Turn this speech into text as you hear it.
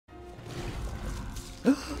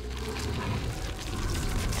What?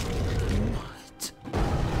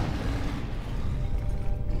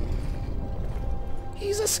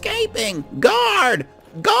 He's escaping! Guard!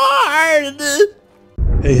 Guard!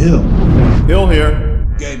 Hey, Hill. Hill here.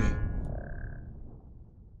 Gaming.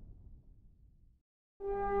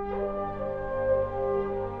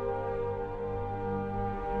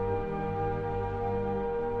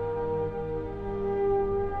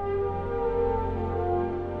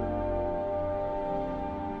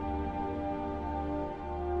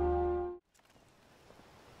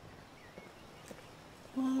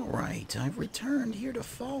 Alright, I've returned here to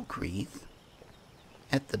Falkreath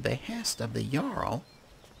at the behest of the Jarl,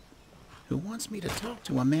 who wants me to talk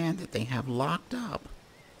to a man that they have locked up,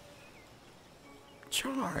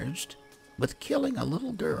 charged with killing a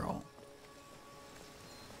little girl.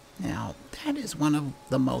 Now, that is one of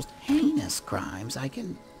the most heinous crimes I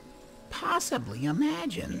can possibly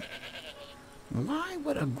imagine. Why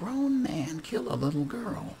would a grown man kill a little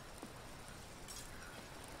girl?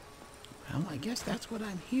 Well, I guess that's what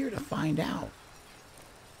I'm here to find out.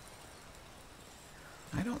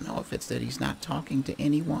 I don't know if it's that he's not talking to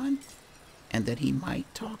anyone, and that he might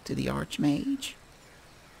talk to the Archmage.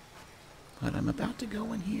 But I'm about to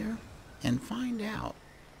go in here and find out.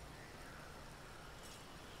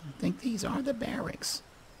 I think these are the barracks.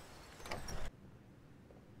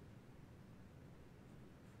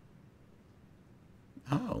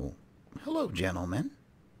 Oh, hello, gentlemen.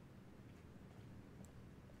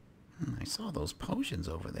 I saw those potions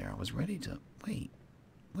over there. I was ready to... Wait,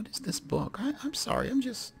 what is this book? I'm sorry, I'm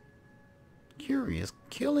just curious.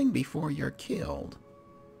 Killing before you're killed.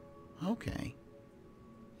 Okay.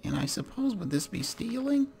 And I suppose would this be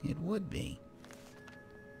stealing? It would be.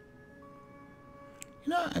 You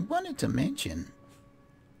know, I wanted to mention,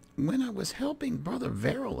 when I was helping Brother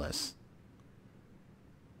Verulus,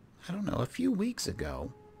 I don't know, a few weeks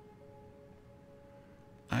ago,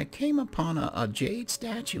 I came upon a jade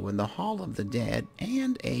statue in the Hall of the Dead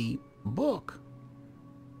and a book.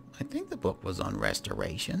 I think the book was on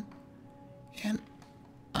restoration, and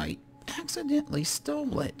I accidentally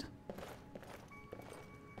stole it.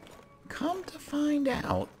 Come to find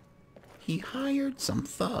out, he hired some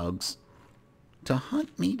thugs to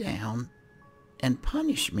hunt me down and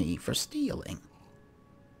punish me for stealing.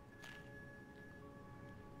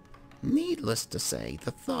 Needless to say,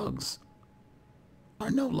 the thugs are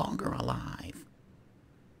no longer alive.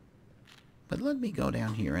 But let me go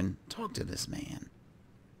down here and talk to this man.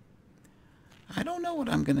 I don't know what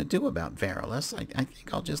I'm going to do about Verulus. I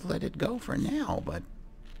think I'll just let it go for now, but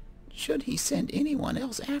should he send anyone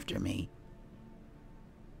else after me,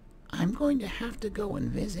 I'm going to have to go and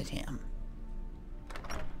visit him.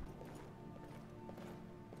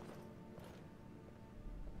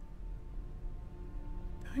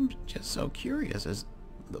 I'm just so curious as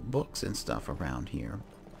the books and stuff around here.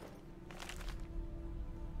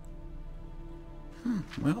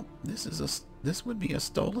 Well, this would be a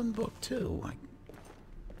stolen book too.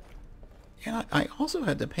 I also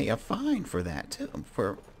had to pay a fine for that too.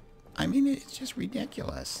 I mean, it's just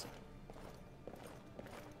ridiculous.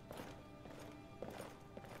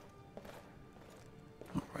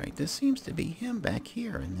 All right, this seems to be him back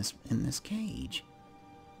here in this cage.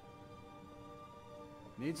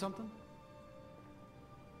 Need something?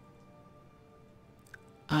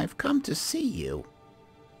 I've come to see you.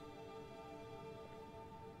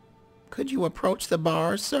 Could you approach the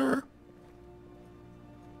bar, sir?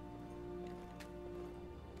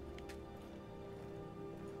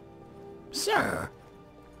 Sir.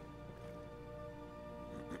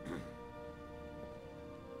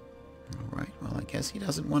 All right, well, I guess he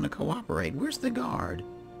doesn't want to cooperate. Where's the guard?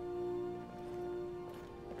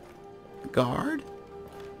 Guard?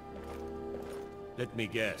 Let me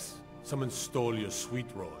guess. Someone stole your sweet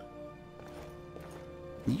roll.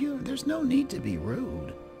 There's no need to be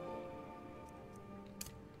rude.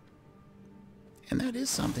 And that is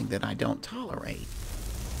something that I don't tolerate.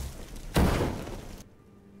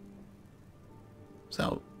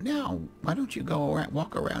 So, now, why don't you go around,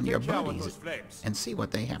 walk around your buddies and see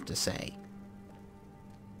what they have to say.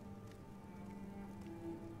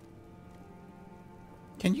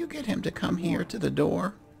 Can you get him to come here to the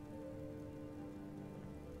door?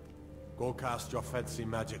 Go cast your fancy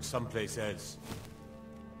magic someplace else.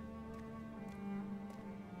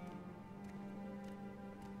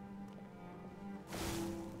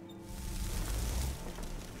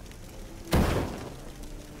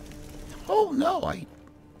 Oh no, I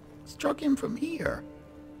struck him from here.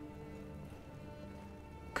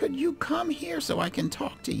 Could you come here so I can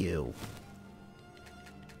talk to you?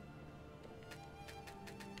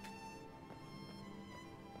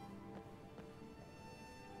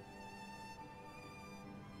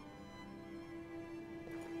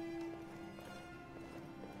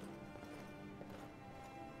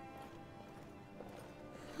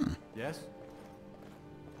 Yes?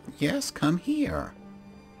 Yes, come here.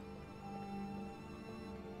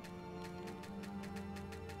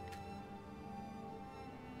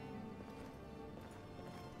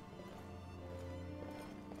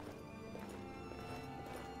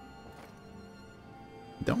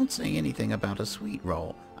 Don't say anything about a sweet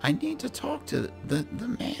roll. I need to talk to the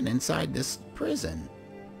man inside this prison.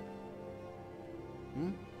 Hmm?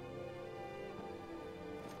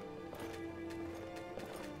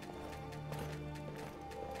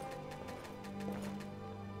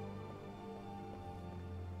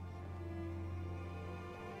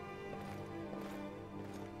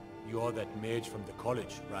 You're that mage from the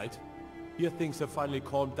college, right? Hear things have finally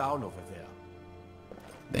calmed down over there.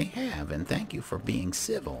 They have, and thank you for being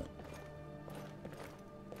civil.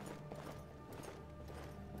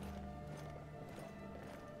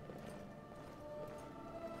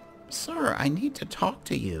 Sir, I need to talk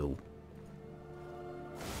to you.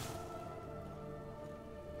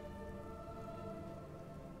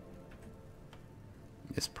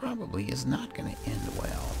 This probably is not going to end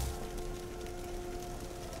well.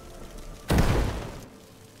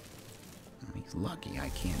 He's lucky I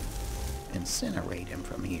can't incinerate him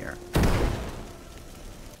from here.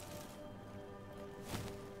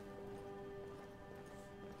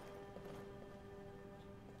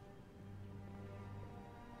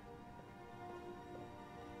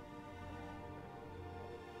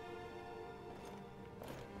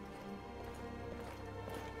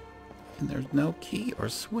 And there's no key or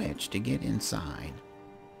switch to get inside.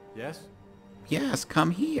 Yes? Yes,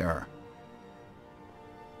 come here.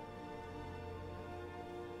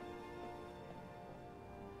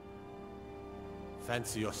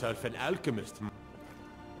 Fancy yourself an alchemist.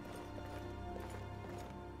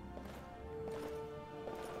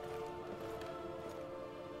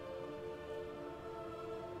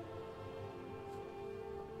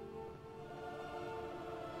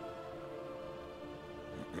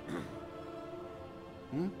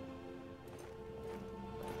 Hmm?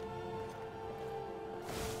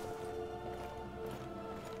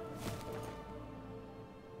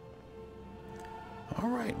 All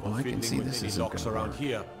right, well, I can see this isn't locks going to around work.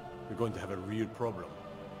 here. We're going to have a real problem.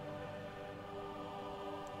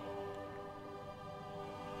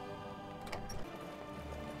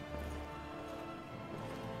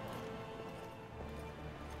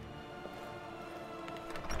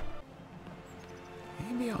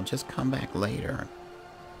 Maybe I'll just come back later.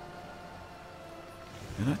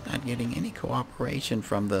 And I'm not getting any cooperation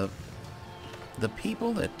from the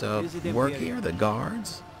people that work here, the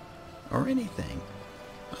guards, or anything.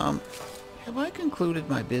 Have I concluded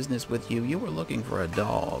my business with you? You were looking for a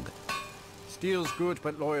dog. Steel's good,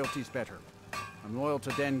 but loyalty's better. I'm loyal to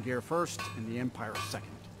Dengear first, and the Empire second.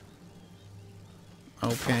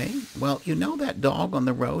 Okay. Well, you know that dog on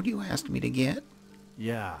the road you asked me to get?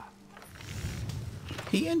 Yeah.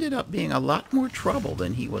 He ended up being a lot more trouble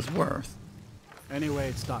than he was worth. Anyway,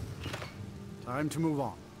 it's done. Time to move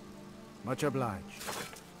on. Much obliged.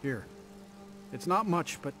 Here. It's not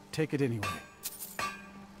much, but take it anyway.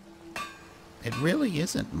 It really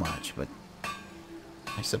isn't much, but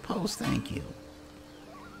I suppose thank you.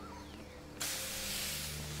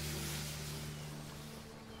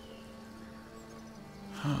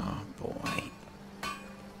 Oh, boy.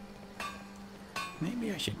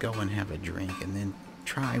 Maybe I should go and have a drink and then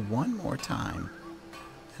try one more time.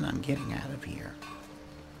 Then I'm getting out of here.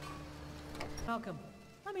 Welcome.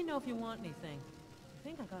 Let me know if you want anything. I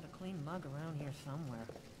think I got a clean mug around here somewhere.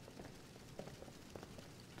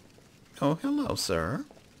 Oh, hello, sir.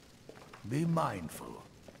 Be mindful.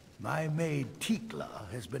 My maid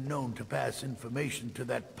Tikla has been known to pass information to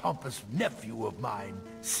that pompous nephew of mine,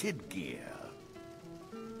 Sidgear.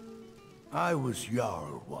 I was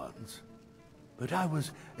Jarl once, but I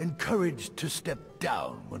was encouraged to step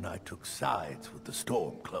down when I took sides with the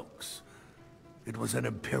Stormcloaks. It was an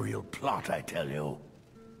Imperial plot, I tell you.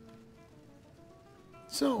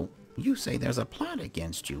 So, you say there's a plot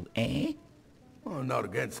against you, eh? Well, not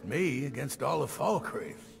against me, against all of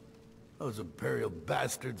Falkreath. Those Imperial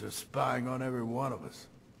bastards are spying on every one of us.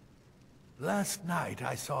 Last night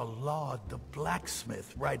I saw Laud the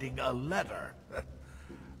blacksmith writing a letter.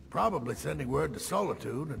 Probably sending word to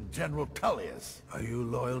Solitude and General Tullius. Are you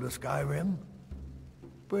loyal to Skyrim?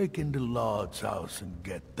 Break into Laud's house and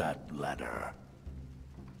get that letter.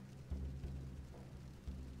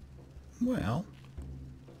 Well,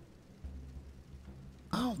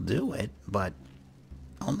 I'll do it, but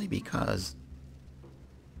only because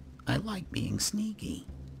I like being sneaky.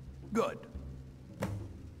 Good.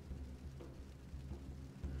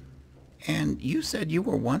 And you said you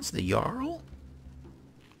were once the Jarl?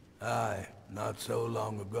 Aye, not so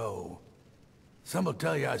long ago. Some will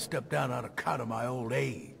tell you I stepped down on account of my old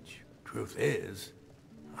age. Truth is,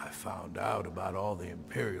 I found out about all the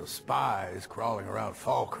Imperial spies crawling around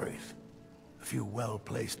Falkreath. A few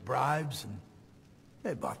well-placed bribes, and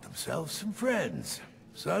they bought themselves some friends.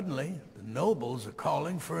 Suddenly, the nobles are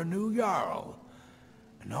calling for a new Jarl.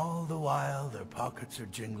 And all the while, their pockets are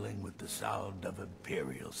jingling with the sound of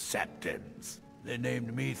Imperial septons. They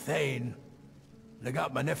named me Thane. They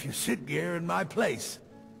got my nephew Sitgeir in my place.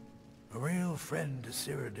 A real friend to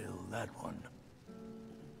Cyrodiil, that one.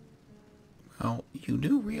 Well, you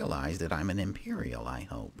do realize that I'm an Imperial, I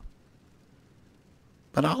hope.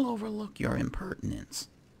 But I'll overlook your impertinence.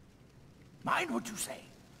 Mind what you say.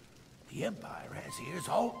 The Empire has ears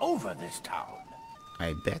all over this town.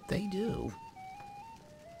 I bet they do.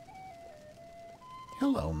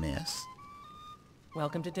 Hello, miss.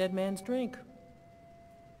 Welcome to Dead Man's Drink.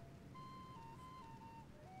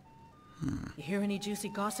 You hear any juicy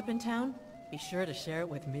gossip in town? Be sure to share it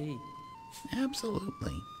with me.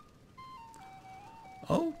 Absolutely.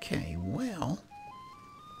 Okay, well...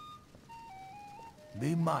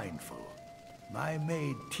 Be mindful. My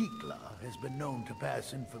maid Tikla has been known to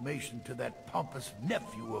pass information to that pompous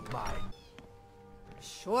nephew of mine.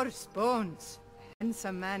 Sure bones.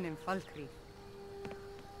 Handsome man in Falkreath.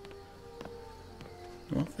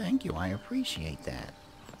 Well, thank you. I appreciate that.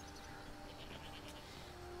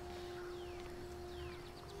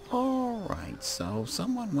 Alright, so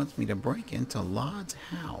someone wants me to break into Lod's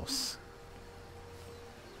house.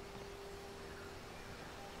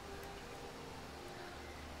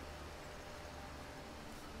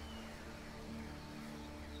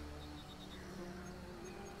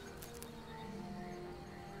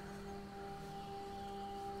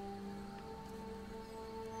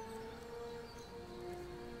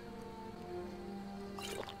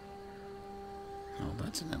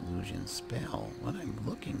 That's an illusion spell. What I'm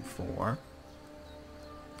looking for...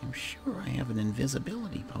 I'm sure I have an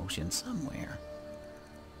invisibility potion somewhere.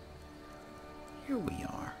 Here we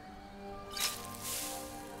are.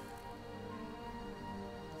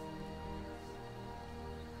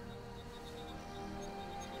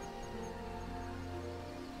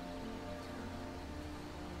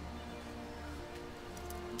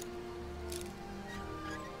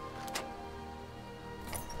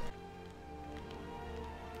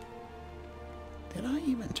 Did I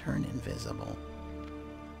even turn invisible?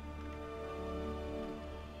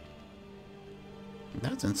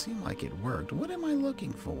 Doesn't seem like it worked. What am I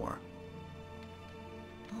looking for?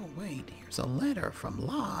 Oh wait, here's a letter from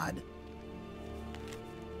Lod.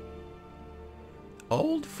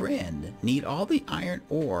 Old friend, need all the iron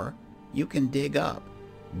ore you can dig up.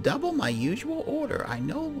 Double my usual order. I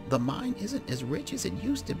know the mine isn't as rich as it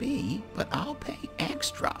used to be, but I'll pay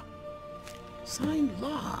extra. Signed,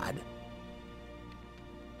 Lod.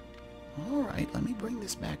 Alright, let me bring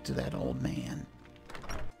this back to that old man.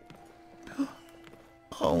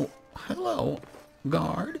 Oh, hello,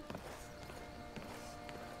 guard.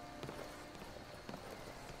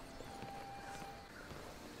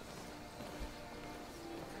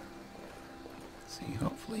 See,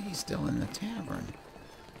 hopefully he's still in the tavern.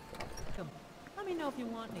 Come, let me know if you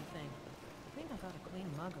want anything. I think I got a clean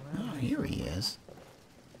mug around. Oh, here he is.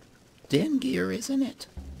 Den gear, isn't it?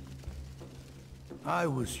 I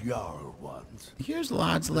was Jarl once. Here's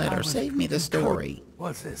Lod's letter. Save me the story.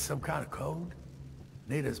 What's this, some kind of code?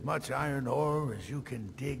 Need as much iron ore as you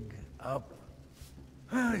can dig up?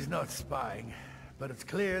 Well, he's not spying, but it's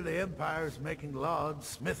clear the Empire's making Lod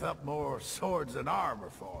smith up more swords and armor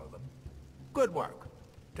for them. Good work.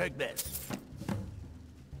 Take this.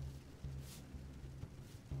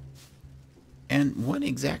 And what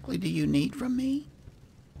exactly do you need from me?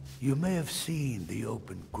 You may have seen the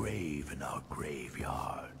open grave in our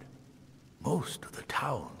graveyard. Most of the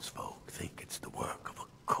townsfolk think it's the work of a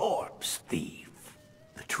corpse thief.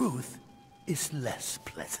 The truth is less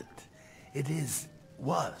pleasant. It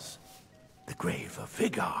was the grave of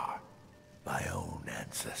Vigar, my own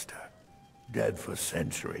ancestor, dead for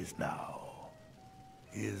centuries now.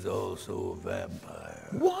 He is also a vampire.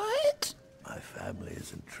 What? My family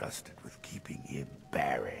is entrusted with keeping him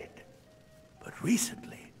buried. But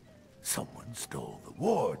recently, someone stole the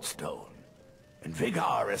ward stone, and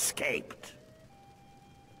Vigar escaped.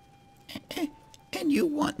 And you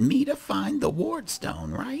want me to find the ward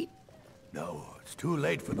stone, right? No, it's too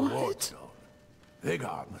late for the ward stone.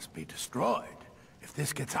 Vigar must be destroyed. If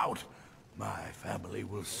this gets out, my family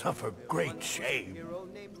will suffer great shame.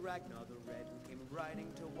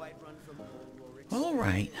 All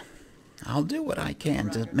right. I'll do what I can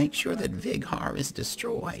to make sure that Vigar is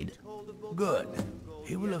destroyed. Good.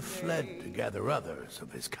 He will have fled to gather others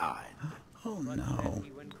of his kind. Oh no.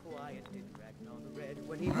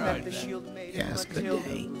 Right. Yes, good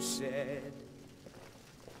day.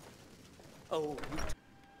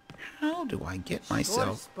 How do I get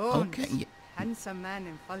myself... Okay, Handsome man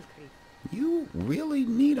in Falkreath. you really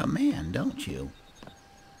need a man, don't you?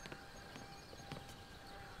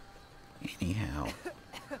 Anyhow,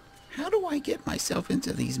 how do I get myself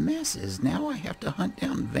into these messes? Now I have to hunt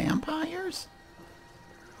down vampires?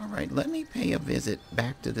 Alright, let me pay a visit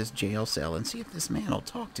back to this jail cell and see if this man will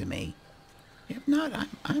talk to me. If not,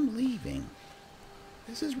 I'm leaving.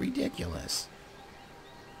 This is ridiculous.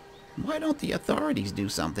 Why don't the authorities do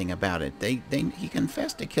something about it? He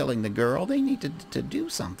confessed to killing the girl. They need to do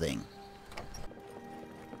something.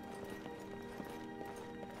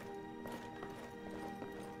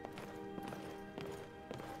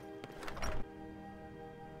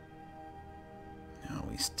 No,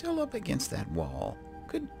 he's still up against that wall.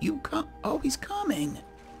 Could you come? Oh, he's coming.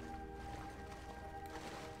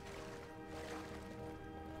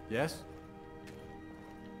 Yes?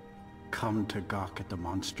 Come to gawk at the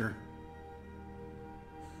monster?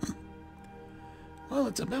 Well,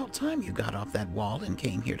 it's about time you got off that wall and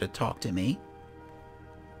came here to talk to me.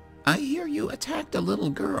 I hear you attacked a little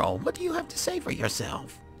girl. What do you have to say for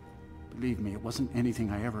yourself? Believe me, it wasn't anything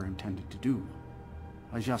I ever intended to do.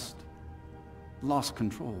 I just lost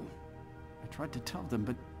control. I tried to tell them,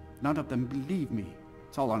 but none of them believed me.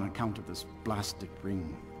 It's all on account of this blasted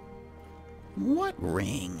ring. What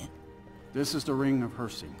ring? This is the ring of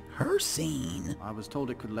Hersing. Hersing? I was told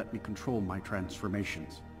it could let me control my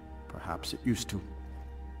transformations. Perhaps it used to.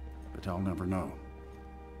 But I'll never know.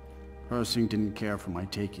 Hersing didn't care for my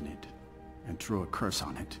taking it, and threw a curse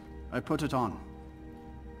on it. I put it on,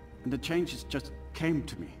 and the changes just came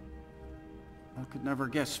to me. I could never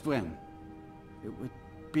guess when. It would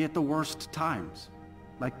be at the worst times,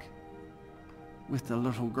 like with the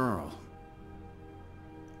little girl.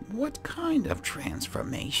 What kind of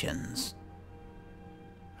transformations?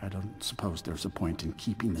 I don't suppose there's a point in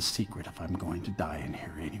keeping the secret if I'm going to die in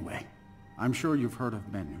here anyway. I'm sure you've heard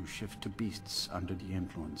of men who shift to beasts under the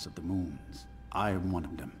influence of the moons. I am one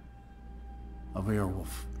of them. A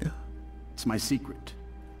werewolf. It's my secret,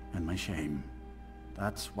 and my shame.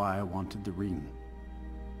 That's why I wanted the ring.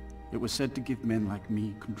 It was said to give men like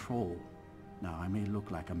me control. Now, I may look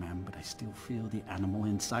like a man, but I still feel the animal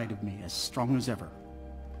inside of me as strong as ever.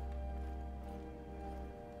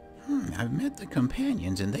 I've met the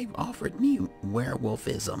companions and they've offered me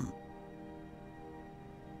werewolfism.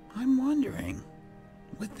 I'm wondering,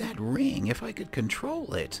 with that ring, if I could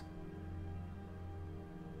control it.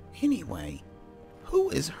 Anyway,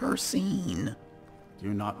 who is Hersing? Do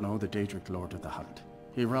you not know the Daedric Lord of the Hunt?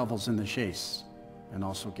 He revels in the chase, and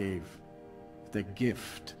also gave the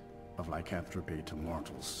gift of lycanthropy to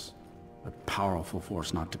mortals. A powerful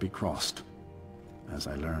force not to be crossed, as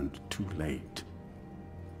I learned too late.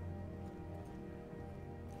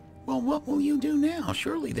 Well, what will you do now?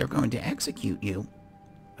 Surely they're going to execute you.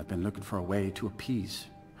 I've been looking for a way to appease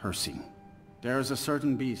Hersing. There is a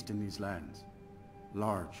certain beast in these lands.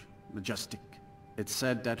 Large, majestic. It's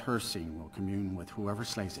said that Hersing will commune with whoever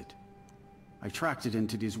slays it. I tracked it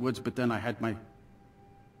into these woods, but then I had my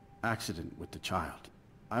accident with the child.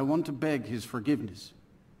 I want to beg his forgiveness.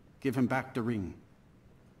 Give him back the ring.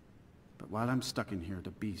 But while I'm stuck in here,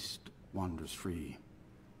 the beast wanders free.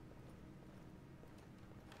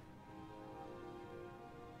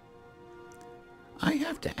 I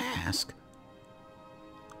have to ask,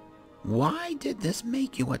 why did this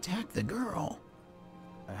make you attack the girl?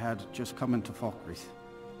 I had just come into Falkreath.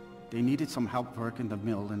 They needed some help working the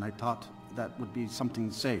mill, and I thought that would be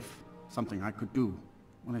something safe, something I could do.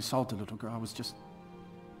 When I saw the little girl,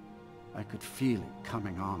 I could feel it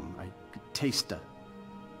coming on. I could taste it.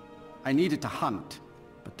 I needed to hunt,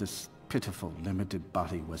 but this pitiful, limited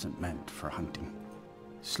body wasn't meant for hunting.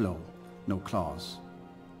 Slow, no claws.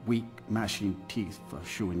 Weak, mashing teeth for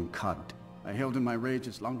chewing cud. I held in my rage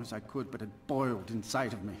as long as I could, but it boiled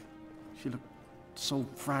inside of me. She looked so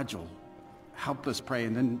fragile, helpless prey,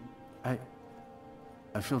 and then I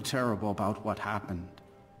feel terrible about what happened,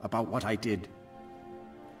 about what I did.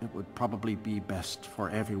 It would probably be best for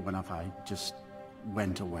everyone if I just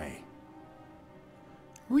went away.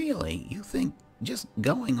 Really? You think just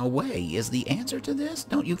going away is the answer to this?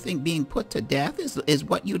 Don't you think being put to death is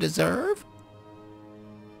what you deserve?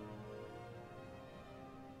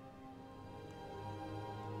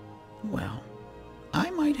 Well, I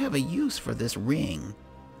might have a use for this ring.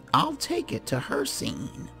 I'll take it to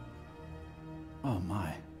Hersing. Oh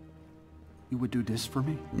my. You would do this for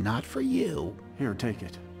me? Not for you. Here, take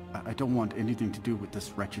it. I don't want anything to do with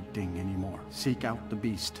this wretched thing anymore. Seek out the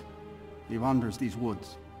beast. He wanders these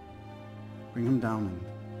woods. Bring him down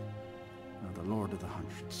and the Lord of the Hunt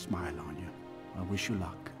should smile on you. I wish you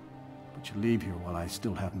luck. But you leave here while I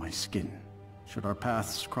still have my skin. Should our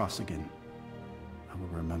paths cross again, I will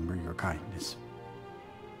remember your kindness.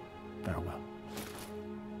 Farewell.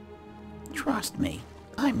 Trust me,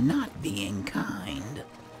 I'm not being kind.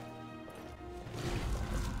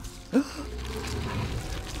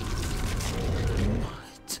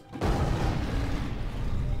 What?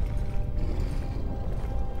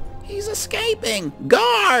 He's escaping!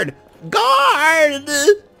 Guard! Guard!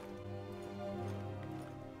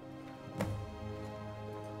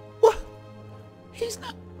 What? He's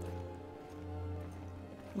not...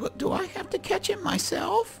 What, do I have to catch him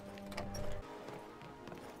myself?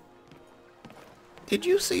 Did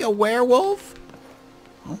you see a werewolf?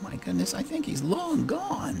 Oh my goodness, I think he's long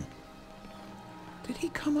gone. Did he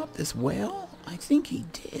come up this well? I think he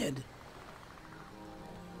did.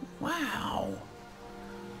 Wow.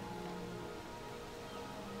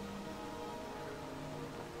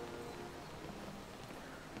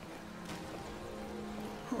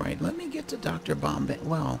 Alright, let me get to Dr. Bombay.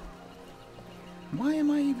 Well, why am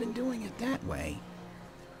I even doing it that way?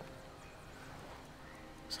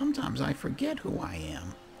 Sometimes I forget who I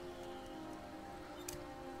am.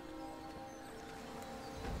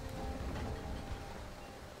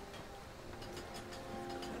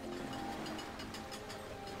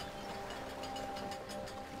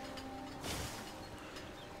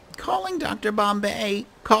 Calling Dr. Bombay!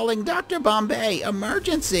 Calling Dr. Bombay!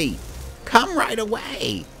 Emergency! Come right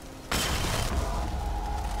away!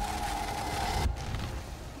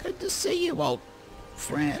 Good to see you, old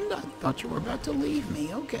friend. I thought you were about to leave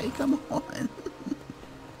me. Okay, come on.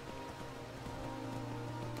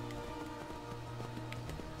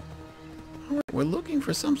 Alright, we're looking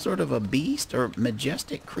for some sort of a beast or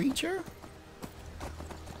majestic creature.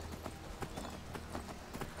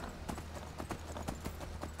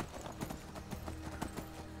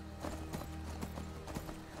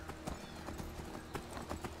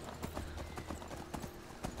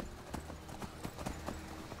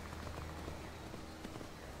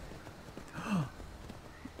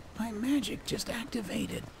 My magic just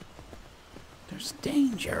activated. There's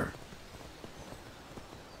danger.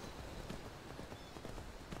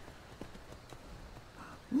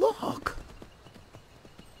 Look!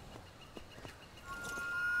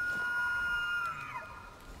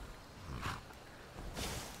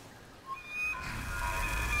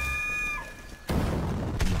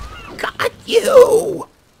 Got you!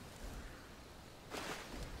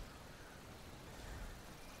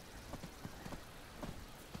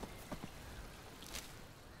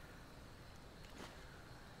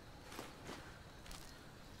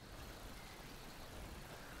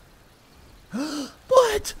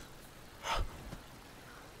 What?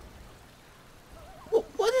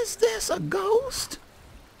 What is this? A ghost?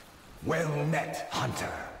 Well met,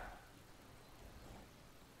 Hunter.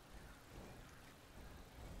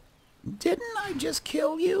 Didn't I just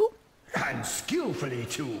kill you? And skillfully,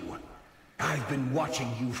 too. I've been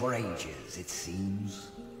watching you for ages, it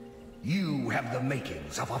seems. You have the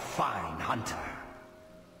makings of a fine hunter.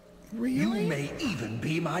 Really? You may even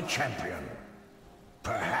be my champion.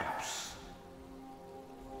 Perhaps.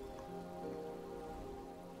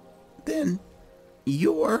 Then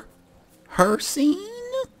you're Hircine?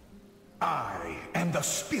 I am the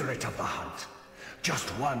spirit of the hunt. Just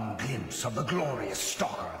one glimpse of the glorious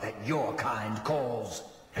stalker that your kind calls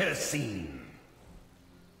Hircine.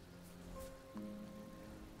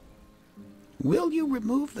 Will you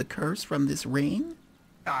remove the curse from this ring?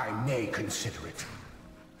 I may consider it.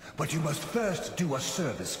 But you must first do a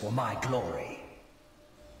service for my glory.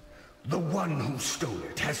 The one who stole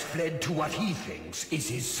it has fled to what he thinks is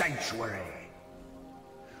his sanctuary.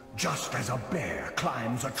 Just as a bear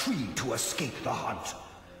climbs a tree to escape the hunt,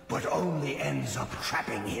 but only ends up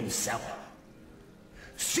trapping himself.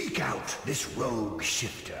 Seek out this rogue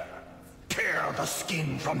shifter. Tear the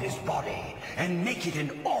skin from his body and make it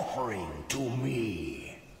an offering to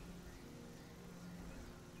me.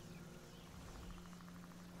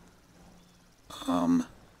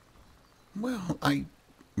 Well, I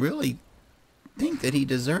really think that he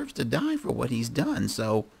deserves to die for what he's done,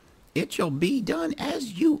 so it shall be done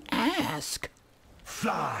as you ask.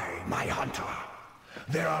 Fly, my hunter.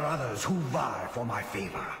 There are others who vie for my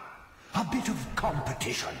favor. A bit of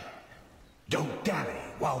competition. Don't dally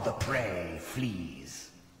while the prey flees.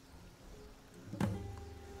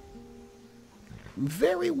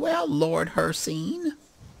 Very well, Lord Hircine.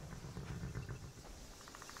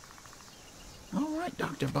 All right,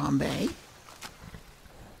 Dr. Bombay.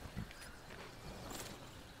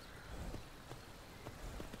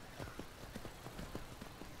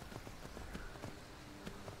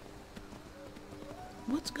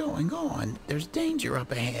 going on? There's danger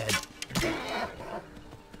up ahead.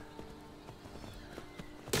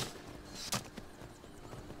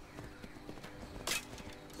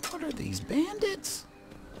 What are these bandits?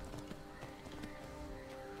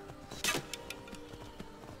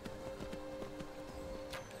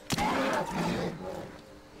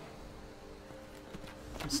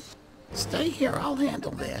 Stay here, I'll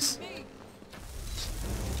handle this.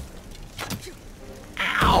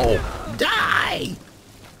 Ow! Die!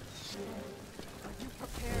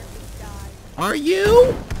 Are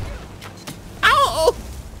you? Ow!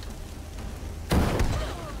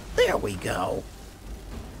 There we go.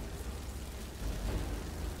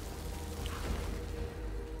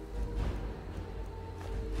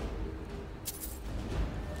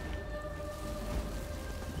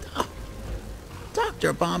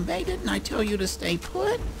 Dr. Bombay, didn't I tell you to stay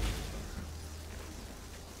put?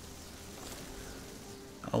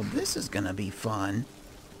 Oh, this is gonna be fun.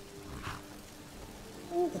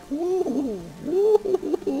 Ooh,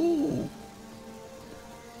 ooh, ooh.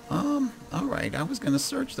 Alright, I was gonna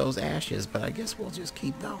search those ashes, but I guess we'll just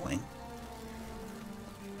keep going.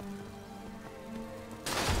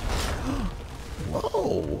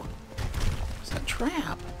 Whoa! It's a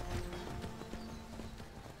trap.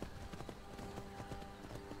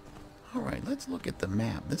 Alright, let's look at the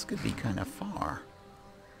map. This could be kind of far.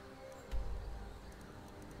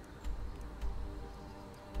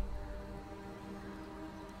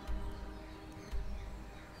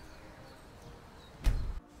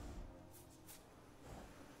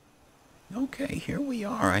 Okay, here we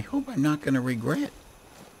are. I hope I'm not going to regret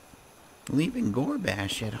leaving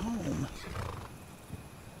Gorbash at home.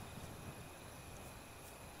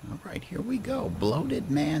 Alright, here we go.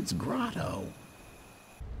 Bloated Man's Grotto.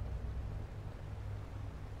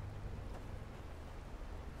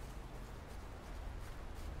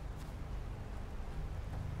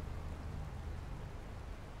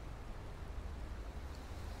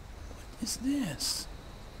 What is this?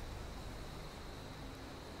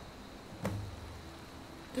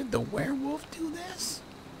 Did the werewolf do this?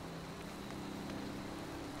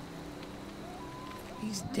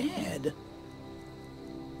 He's dead.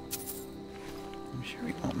 I'm sure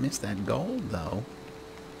he won't miss that gold, though.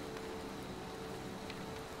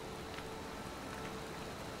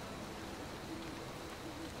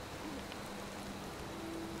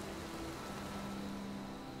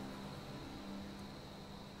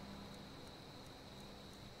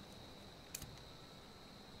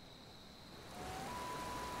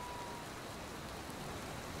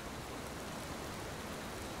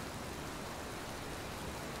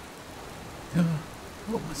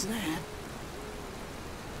 What was that?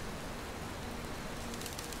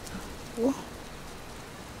 Whoa.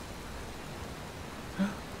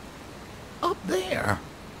 Up there.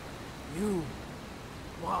 You.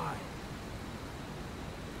 Why?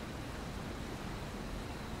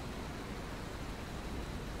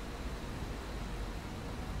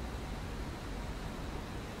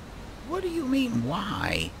 What do you mean,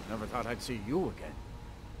 why? Never thought I'd see you again.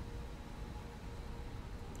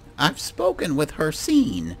 I've spoken with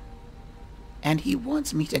Hercene, and he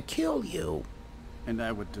wants me to kill you. And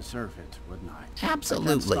I would deserve it, wouldn't I?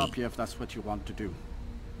 Absolutely. I can't stop you if that's what you want to do.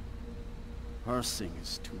 Hercene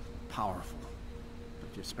is too powerful. But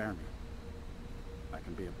if you spare me, I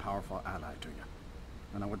can be a powerful ally to you.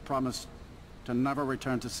 And I would promise to never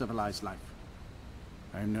return to civilized life.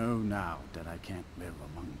 I know now that I can't live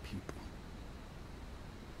among people.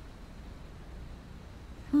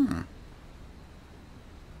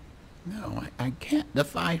 No, I can't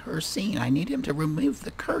defy Hercene. I need him to remove the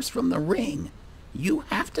curse from the ring. You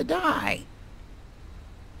have to die.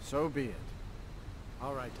 So be it.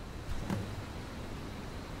 All right.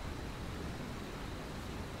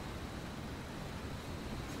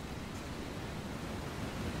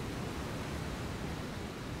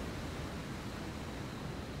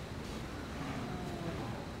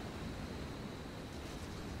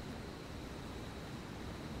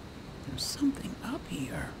 There's something up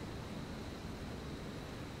here.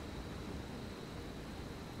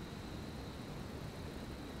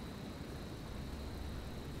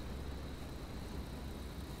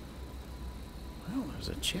 Well, there's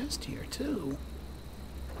a chest here, too.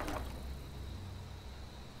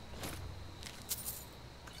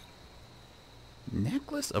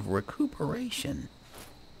 Necklace of Recuperation.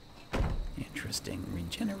 Interesting.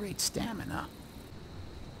 Regenerate stamina.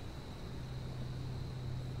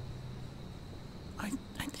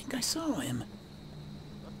 I think I saw him.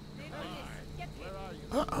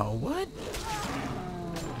 Uh-oh, what?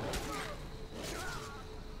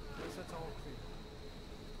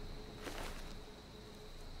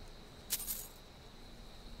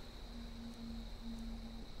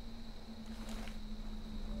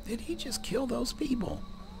 Did he just kill those people?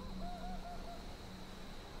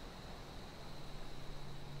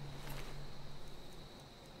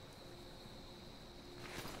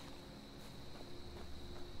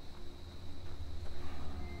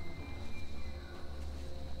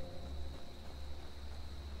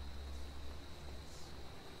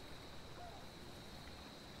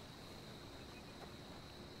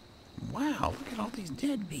 Wow, look at all these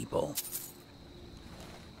dead people.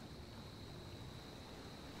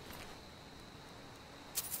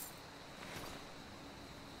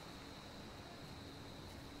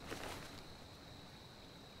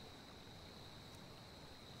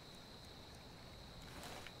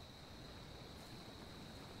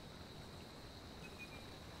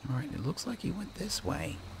 All right, it looks like he went this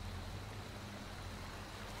way.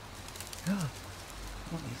 Ugh,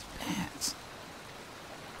 all these bats.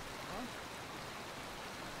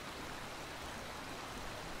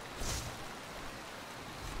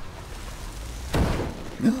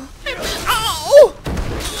 Oh!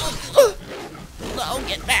 No,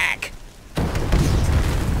 get back!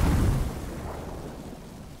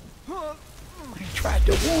 I tried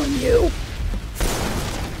to warn you.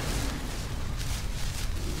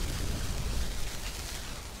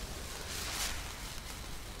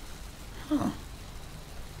 Huh.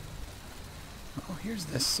 Oh, here's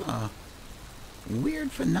this,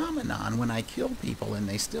 weird phenomenon when I kill people and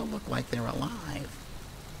they still look like they're alive.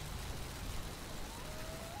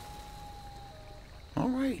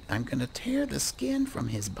 Alright, I'm gonna tear the skin from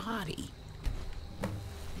his body.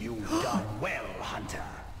 You've done well, Hunter.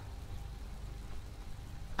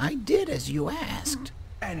 I did as you asked.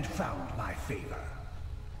 And found my favor.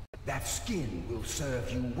 That skin will serve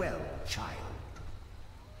you well, child.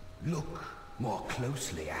 Look more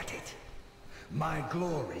closely at it. My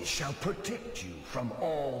glory shall protect you from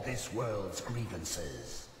all this world's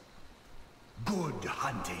grievances. Good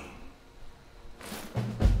hunting.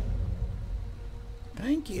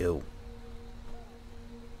 Thank you.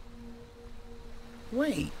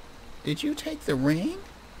 Wait, did you take the ring?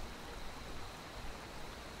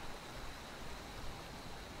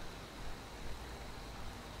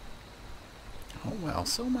 Oh well,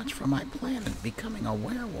 so much for my planet becoming a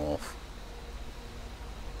werewolf.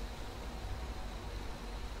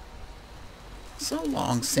 So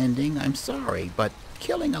long, Sending, I'm sorry, but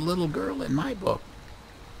killing a little girl in my book,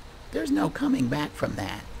 there's no coming back from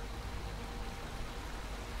that.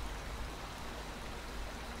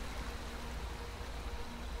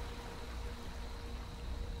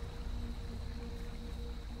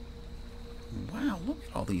 Wow, look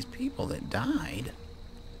at all these people that died.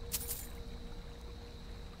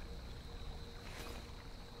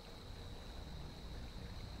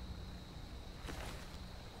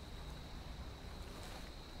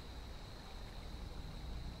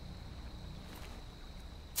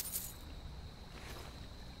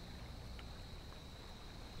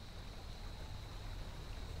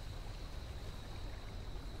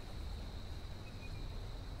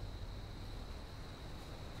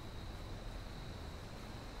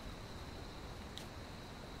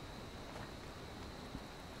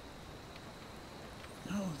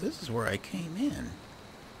 Oh, this is where I came in.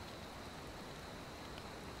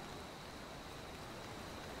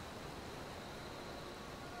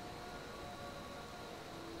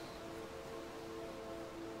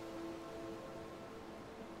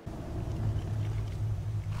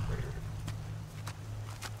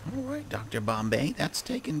 All right, Dr. Bombay, that's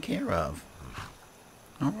taken care of.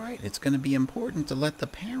 All right, it's going to be important to let the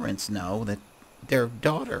parents know that their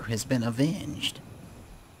daughter has been avenged.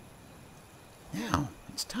 Now,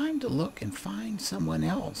 it's time to look and find someone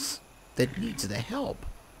else that needs the help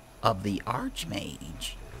of the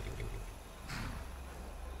Archmage.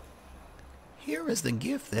 Here is the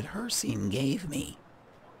gift that Hircine gave me.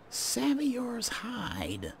 Savior's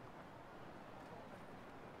hide.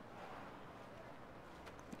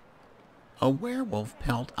 A werewolf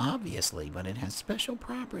pelt, obviously, but it has special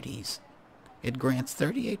properties. It grants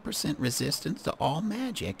 38% resistance to all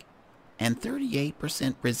magic and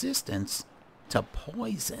 38% resistance to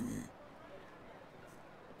poison.